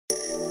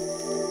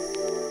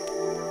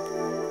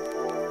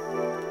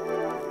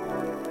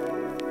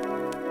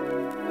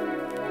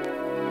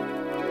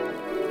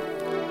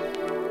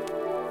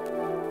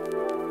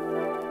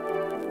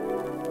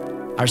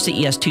Our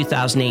CES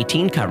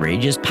 2018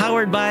 coverage is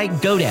powered by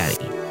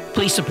GoDaddy.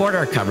 Please support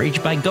our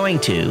coverage by going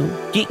to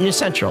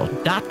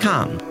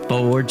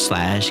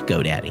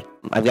geeknewscentral.com/GoDaddy.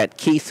 I've got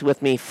Keith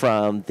with me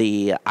from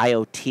the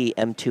IoT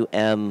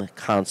M2M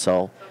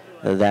console.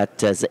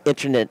 That is the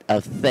Internet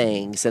of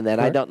Things, and then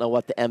I don't know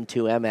what the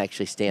M2M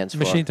actually stands for.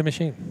 Machine to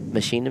machine.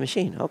 Machine to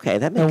machine. Okay,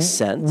 that makes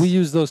sense. We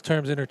use those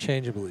terms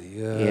interchangeably.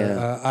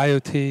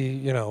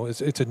 IoT,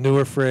 it's a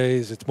newer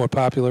phrase. It's more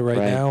popular right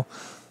now.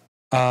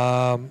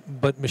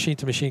 But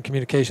machine-to-machine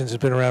communications has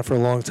been around for a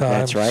long time.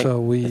 That's right.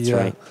 So we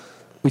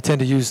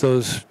tend to use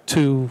those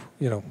two,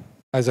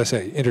 as I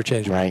say,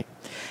 interchangeably. Right.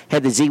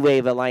 Had the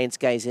Z-Wave Alliance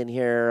guys in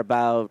here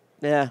about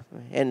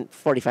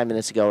 45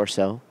 minutes ago or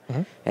so,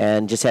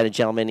 and just had a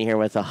gentleman in here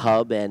with a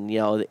hub, and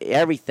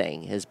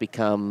everything has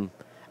become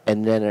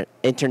an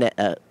internet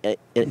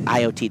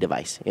IoT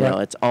device.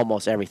 It's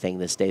almost everything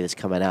this day that's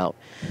coming out.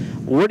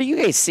 What are you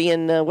guys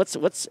seeing?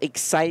 What's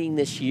exciting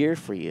this year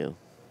for you?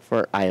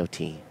 For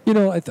IoT?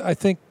 I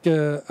think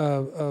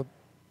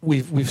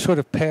we've sort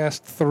of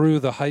passed through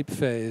the hype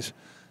phase,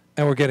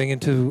 and we're getting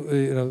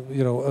into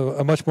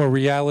a much more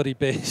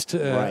reality-based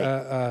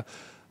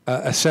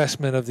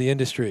assessment of the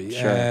industry.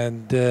 Sure.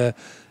 And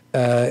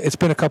it's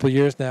been a couple of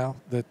years now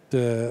that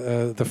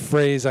the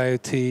phrase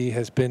IoT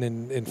has been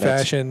in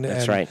fashion.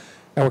 That's right.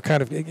 And we're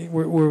kind of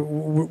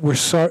we're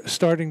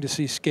starting to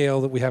see scale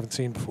that we haven't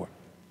seen before.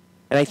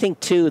 And I think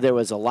too, there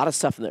was a lot of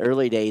stuff in the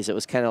early days that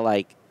was kind of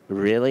like,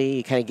 really?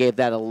 You kind of gave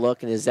that a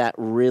look, and is that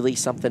really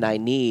something I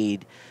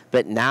need?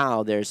 But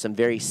now there's some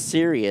very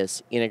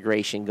serious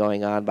integration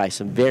going on by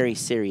some very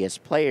serious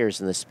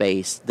players in the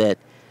space that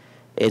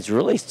is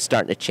really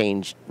starting to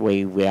change the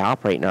way we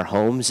operate in our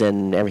homes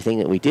and everything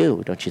that we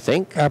do, don't you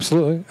think?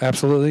 Absolutely,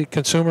 absolutely.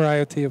 Consumer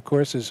IoT, of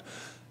course, is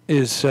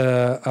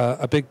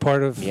a big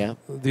part of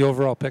the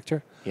overall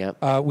picture.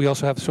 Yep. We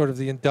also have sort of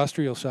the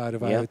industrial side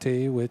of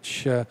IoT,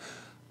 which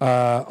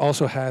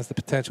also has the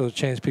potential to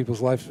change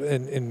people's life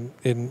in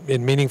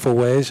meaningful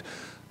ways.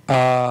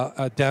 Down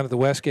at the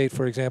Westgate,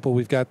 for example,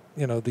 we've got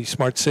the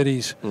smart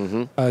cities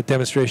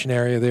demonstration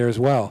area there as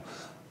well.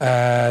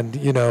 And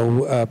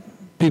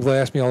people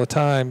ask me all the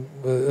time,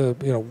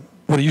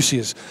 what do you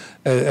see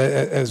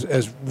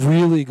as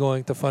really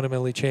going to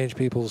fundamentally change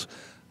people's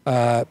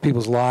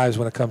lives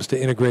when it comes to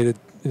integrated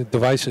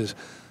devices?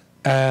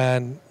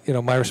 And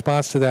my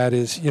response to that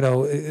is,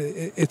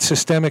 it's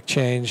systemic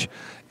change,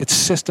 it's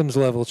systems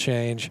level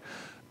change.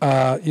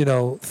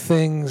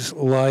 Things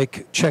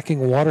like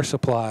checking water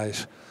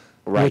supplies,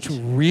 which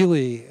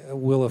really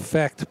will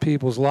affect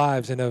people's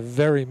lives in a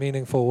very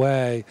meaningful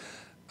way.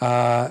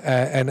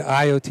 And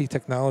IoT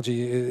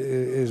technology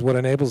is what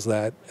enables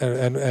that,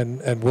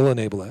 and will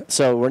enable that.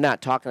 So we're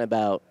not talking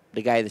about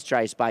the guy that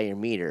drives by your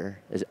meter,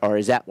 or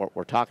is that what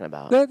we're talking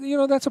about?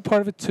 That's a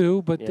part of it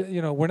too, but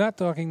we're not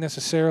talking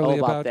necessarily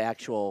about the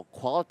actual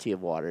quality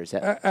of water. Is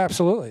that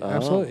absolutely,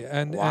 absolutely,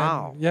 and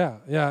wow,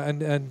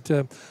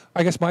 and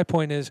I guess my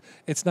point is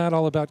it's not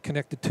all about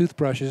connected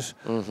toothbrushes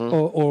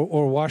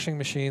or washing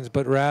machines,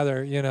 but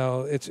rather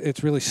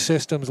it's really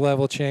systems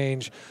level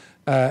change.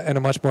 In a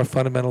much more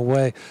fundamental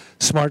way.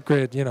 Smart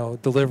grid,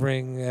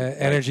 delivering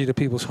energy to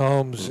people's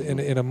homes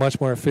in a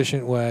much more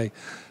efficient way.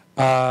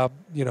 The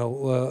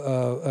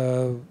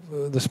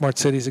smart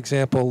cities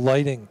example,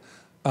 lighting.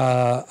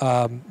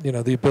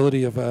 The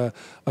ability of a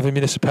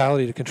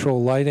municipality to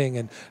control lighting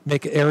and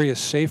make areas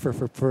safer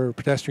for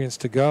pedestrians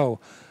to go.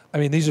 I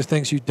mean, these are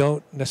things you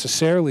don't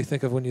necessarily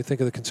think of when you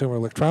think of the Consumer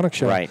Electronics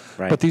Show. Right.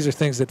 But these are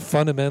things that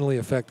fundamentally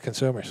affect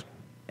consumers.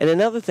 And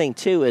another thing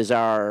too is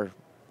our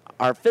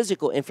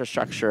physical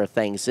infrastructure of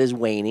things is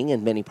waning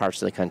in many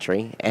parts of the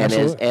country, and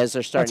as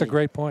they're starting, that's a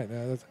great point.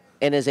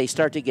 And as they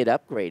start to get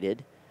upgraded,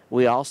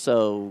 we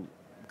also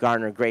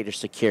garner greater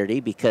security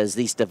because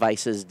these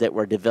devices that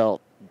were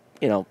developed,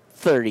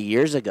 30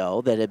 years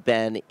ago that had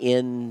been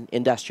in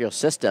industrial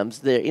systems,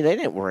 they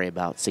didn't worry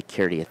about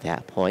security at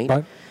that point,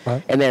 right.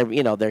 And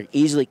they're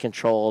easily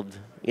controlled,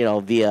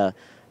 via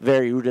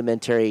very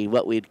rudimentary,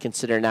 what we'd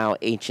consider now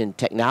ancient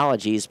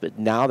technologies, but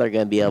now they're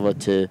going to be able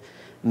to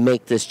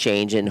make this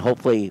change and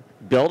hopefully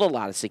build a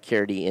lot of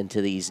security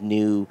into these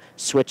new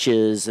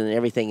switches and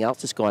everything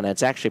else that's going on.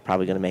 It's actually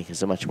probably going to make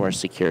us a much more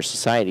secure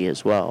society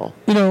as well.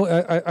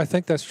 I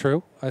think that's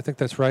true. I think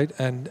that's right.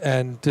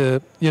 And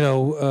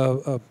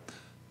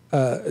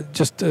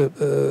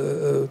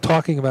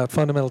talking about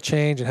fundamental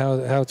change and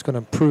how it's going to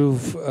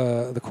improve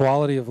the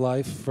quality of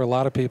life for a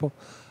lot of people.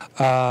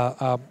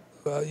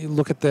 You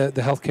look at the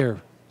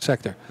healthcare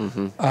sector.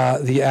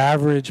 The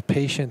average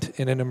patient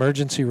in an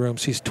emergency room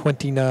sees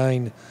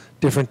 29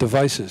 different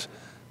devices.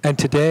 And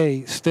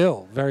today,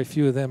 still, very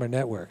few of them are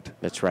networked.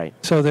 That's right.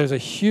 So there's a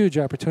huge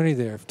opportunity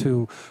there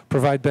to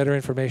provide better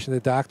information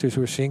to doctors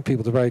who are seeing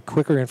people, to provide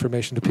quicker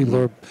information to people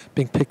who are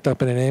being picked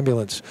up in an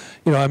ambulance.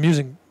 I'm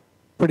using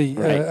pretty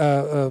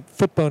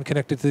foot bone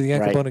connected to the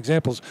ankle bone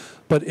examples,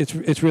 but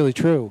it's really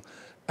true.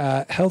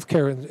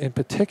 Healthcare in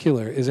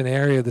particular is an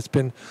area that's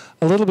been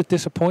a little bit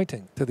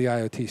disappointing to the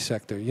IoT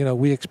sector. You know,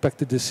 we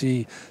expected to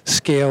see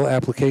scale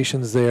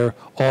applications there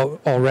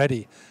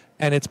already,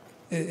 and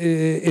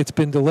it's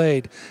been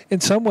delayed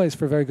in some ways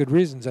for very good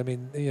reasons. I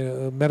mean, you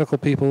know, medical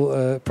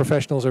people,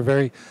 professionals are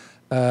very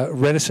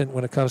reticent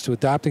when it comes to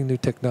adopting new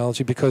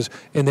technology because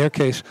in their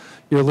case,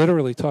 you're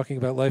literally talking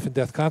about life and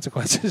death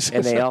consequences.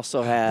 And they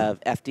also have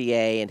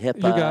FDA and HIPAA.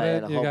 You got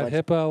it. And You got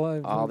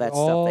HIPAA. All that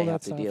stuff they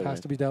have to deal with. Has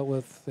to be dealt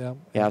with. Yeah.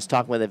 Yeah, I was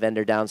talking with a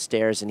vendor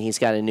downstairs, and he's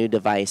got a new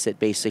device that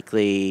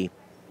basically,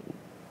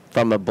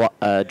 from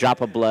a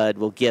drop of blood,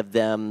 will give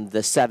them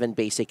the 7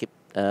 basic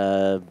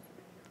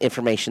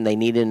information they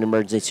need in an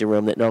emergency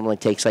room that normally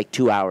takes like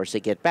 2 hours to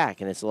get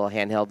back. And it's a little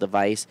handheld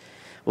device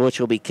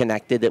which will be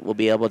connected, that will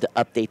be able to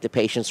update the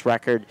patient's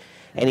record.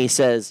 And he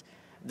says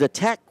the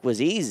tech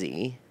was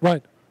easy.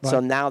 Right. So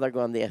now they're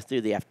going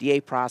through the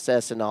FDA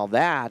process and all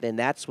that, and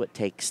that's what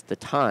takes the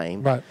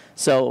time. Right.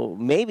 So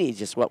maybe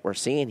just what we're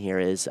seeing here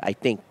is I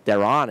think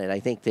they're on it. I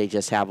think they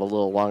just have a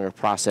little longer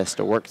process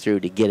to work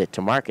through to get it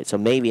to market. So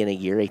maybe in a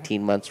year,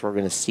 18 months, we're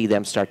going to see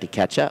them start to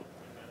catch up.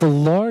 The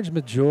large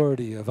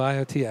majority of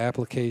IoT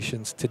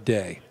applications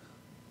today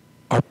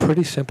are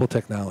pretty simple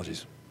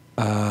technologies.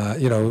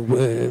 You know,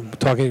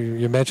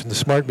 you mentioned the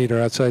smart meter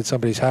outside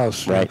somebody's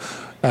house. Right.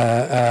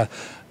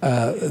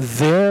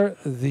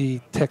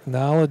 The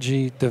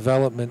technology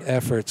development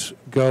efforts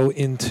go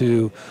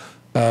into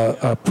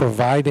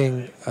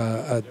providing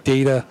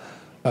data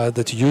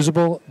that's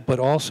usable, but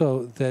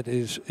also that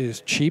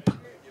is cheap.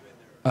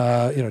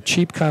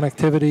 Cheap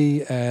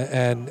connectivity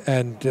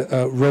and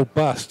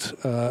robust,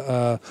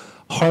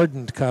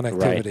 hardened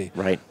connectivity.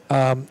 Right.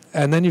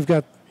 And then you've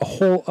got a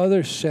whole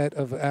other set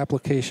of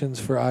applications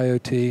for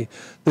IoT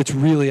that's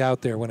really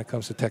out there when it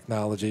comes to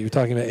technology. You're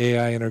talking about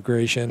AI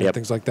integration and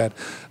things like that,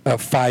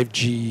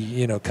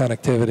 5G,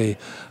 connectivity,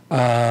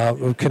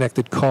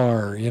 connected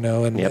car,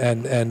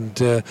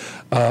 and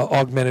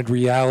augmented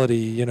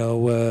reality.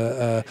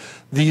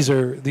 These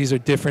are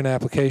different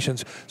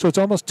applications. So it's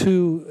almost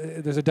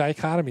there's a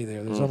dichotomy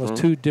there. There's almost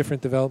 2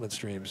 different development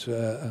streams.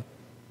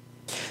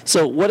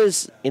 So what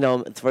is,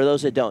 for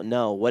those that don't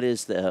know, what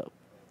is the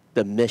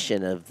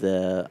mission of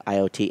the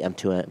IoT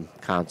M2M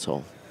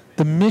console?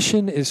 The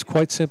mission is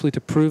quite simply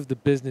to prove the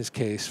business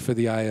case for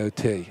the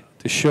IoT,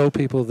 to show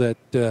people that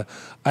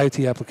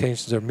IoT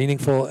applications are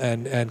meaningful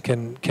and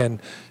can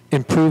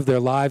improve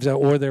their lives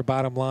or their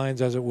bottom lines,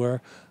 as it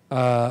were,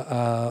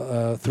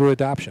 through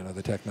adoption of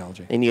the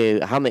technology. And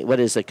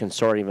what is the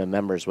consortium of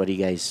members? What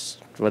is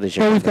your?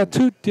 Well, we've got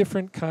 2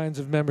 different kinds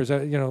of members.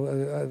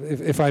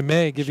 If I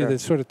may give you the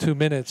sort of 2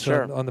 minutes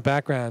on the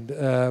background.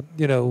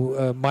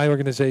 My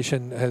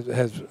organization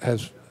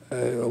has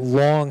a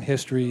long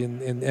history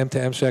in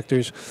M2M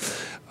sectors.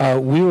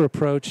 We were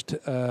approached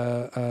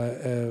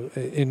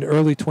in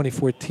early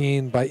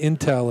 2014 by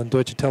Intel and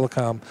Deutsche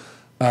Telekom,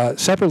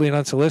 separately and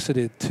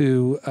unsolicited,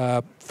 to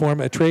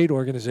form a trade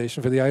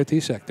organization for the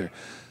IoT sector.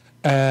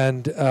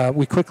 And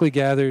we quickly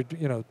gathered,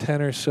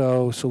 10 or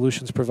so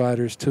solutions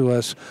providers to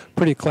us,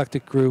 pretty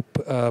eclectic group,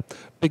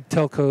 big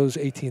telcos,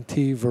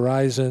 AT&T,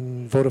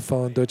 Verizon,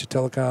 Vodafone, Deutsche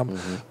Telekom,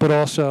 but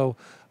also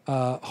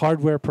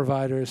hardware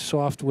providers,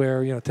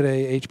 software.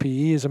 Today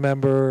HPE is a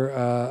member.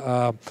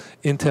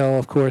 Intel,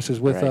 of course, is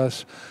with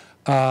us.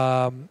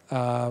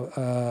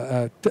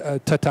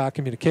 Tata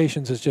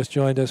Communications has just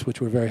joined us, which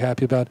we're very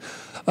happy about.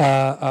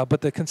 But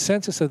the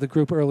consensus of the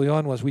group early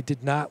on was we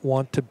did not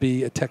want to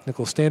be a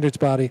technical standards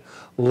body.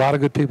 A lot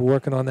of good people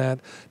working on that.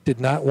 Did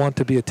not want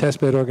to be a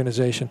testbed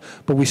organization,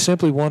 but we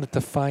simply wanted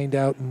to find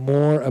out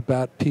more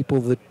about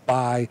people that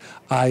buy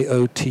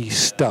IoT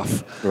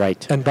stuff.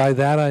 Right. And by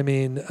that I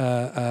mean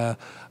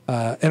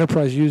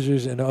enterprise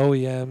users and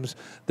OEMs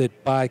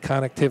that buy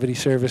connectivity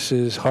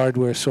services,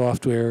 hardware,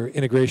 software,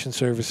 integration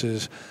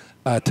services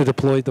to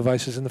deploy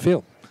devices in the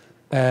field.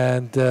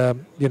 And,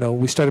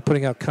 we started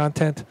putting out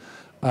content,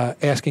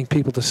 asking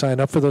people to sign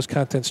up for those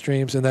content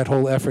streams, and that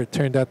whole effort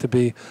turned out to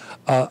be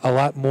a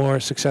lot more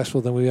successful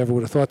than we ever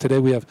would have thought. Today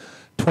we have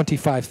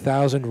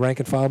 25,000 rank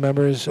and file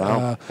members.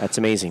 Wow, that's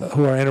amazing.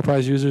 Who are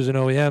enterprise users and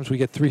OEMs. We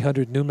get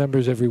 300 new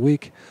members every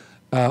week.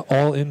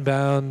 All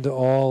inbound,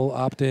 all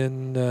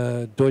opt-in,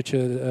 Deutsche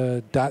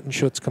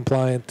Datenschutz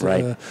compliant.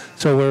 Right.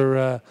 So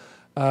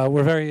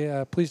we're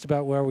very pleased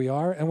about where we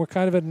are, and we're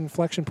kind of at an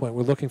inflection point.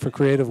 We're looking for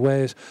creative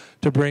ways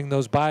to bring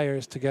those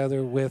buyers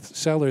together with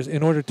sellers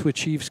in order to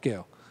achieve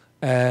scale,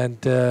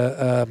 and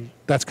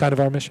that's kind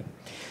of our mission.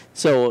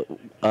 So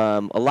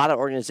a lot of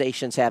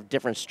organizations have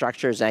different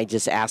structures, and I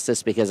just ask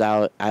this because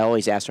I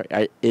always ask,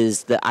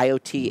 is the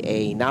IoT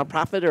a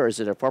nonprofit or is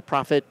it a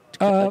for-profit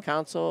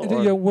council?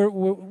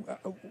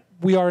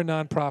 We are a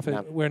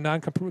nonprofit. We're a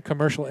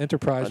non-commercial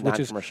enterprise,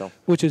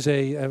 which is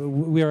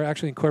we are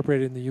actually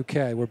incorporated in the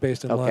UK. We're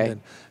based in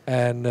London,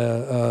 and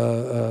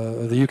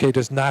the UK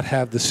does not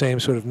have the same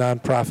sort of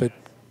nonprofit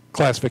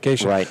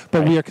classification. Right.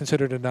 But we are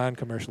considered a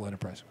non-commercial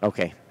enterprise.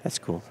 Okay, that's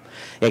cool.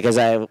 Yeah, because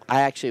I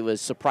actually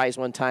was surprised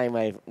one time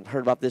I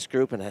heard about this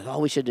group and I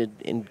thought, we should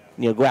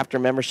go after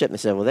membership. And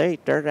they said, well,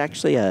 they're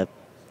actually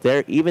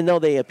even though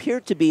they appear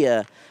to be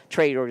a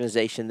trade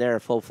organization, they're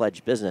a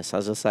full-fledged business. I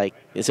was just like,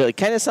 so it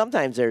kind of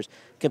sometimes there's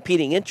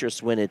competing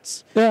interests when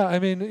it's. Yeah, I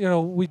mean,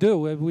 we do.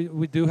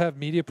 We do have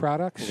media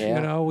products.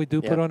 Yeah. We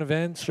do put on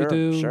events. Sure, we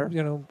do.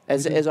 Sure.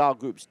 As all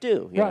groups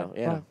do.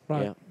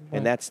 Right.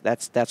 And that's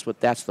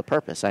the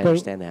purpose. I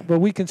understand that. But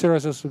we consider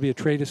ourselves to be a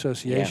trade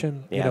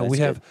association. Yeah, we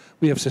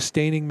have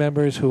sustaining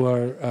members who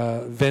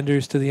are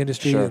vendors to the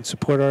industry and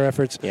support our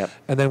efforts. Yep.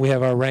 And then we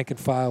have our rank and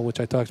file, which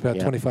I talked about,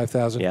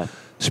 25,000,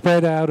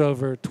 spread out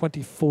over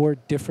 24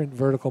 different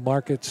vertical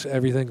markets.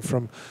 Everything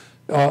from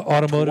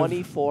automotive.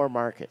 24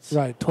 markets.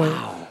 Right.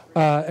 Wow.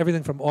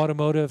 Everything from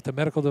automotive to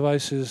medical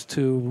devices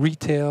to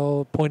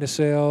retail, point of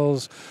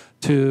sales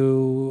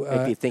to.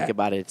 If you think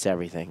about it, it's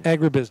everything.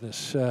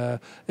 Agribusiness.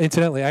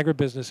 Incidentally,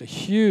 agribusiness, a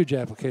huge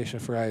application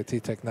for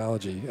IoT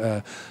technology.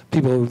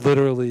 People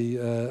literally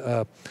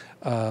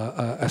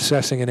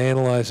assessing and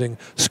analyzing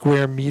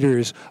square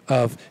meters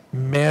of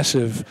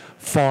massive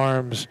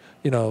farms.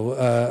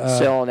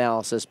 Cell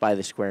analysis by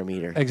the square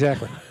meter.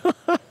 Exactly.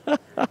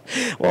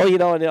 Well,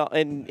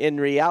 in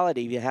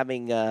reality,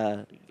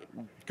 having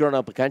grown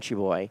up a country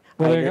boy,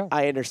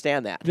 I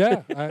understand that.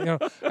 Yeah,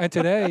 and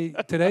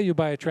today you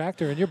buy a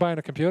tractor and you're buying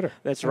a computer.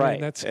 That's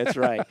right. That's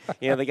right.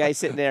 The guy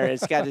sitting there,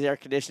 it's got his air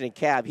conditioning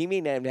cab. He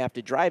may not even have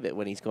to drive it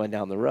when he's going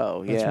down the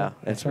road.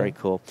 That's very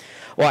cool.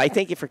 Well, I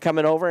thank you for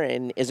coming over.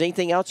 And is there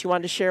anything else you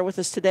wanted to share with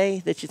us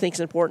today that you think is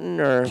important?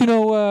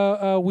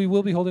 Or we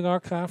will be holding our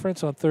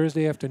conference on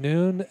Thursday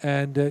afternoon,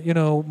 and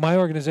my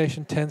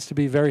organization tends to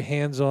be very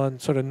hands-on,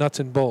 sort of nuts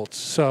and bolts.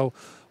 So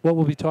what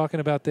we'll be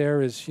talking about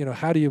there is,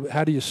 how do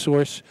you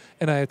source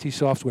an IoT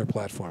software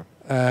platform,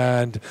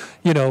 and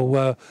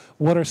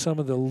what are some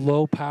of the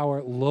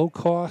low-power,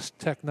 low-cost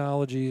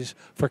technologies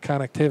for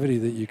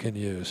connectivity that you can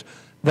use.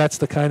 That's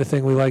the kind of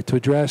thing we like to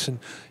address, and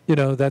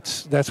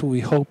that's what we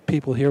hope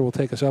people here will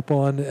take us up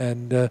on,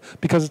 and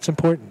because it's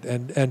important,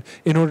 and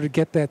in order to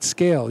get that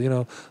scale,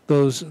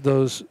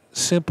 those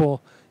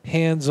simple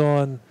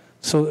hands-on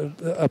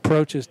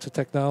approaches to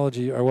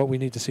technology are what we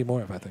need to see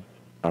more of, I think.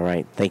 All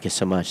right. Thank you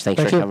so much.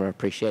 Thanks for coming.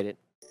 Appreciate it.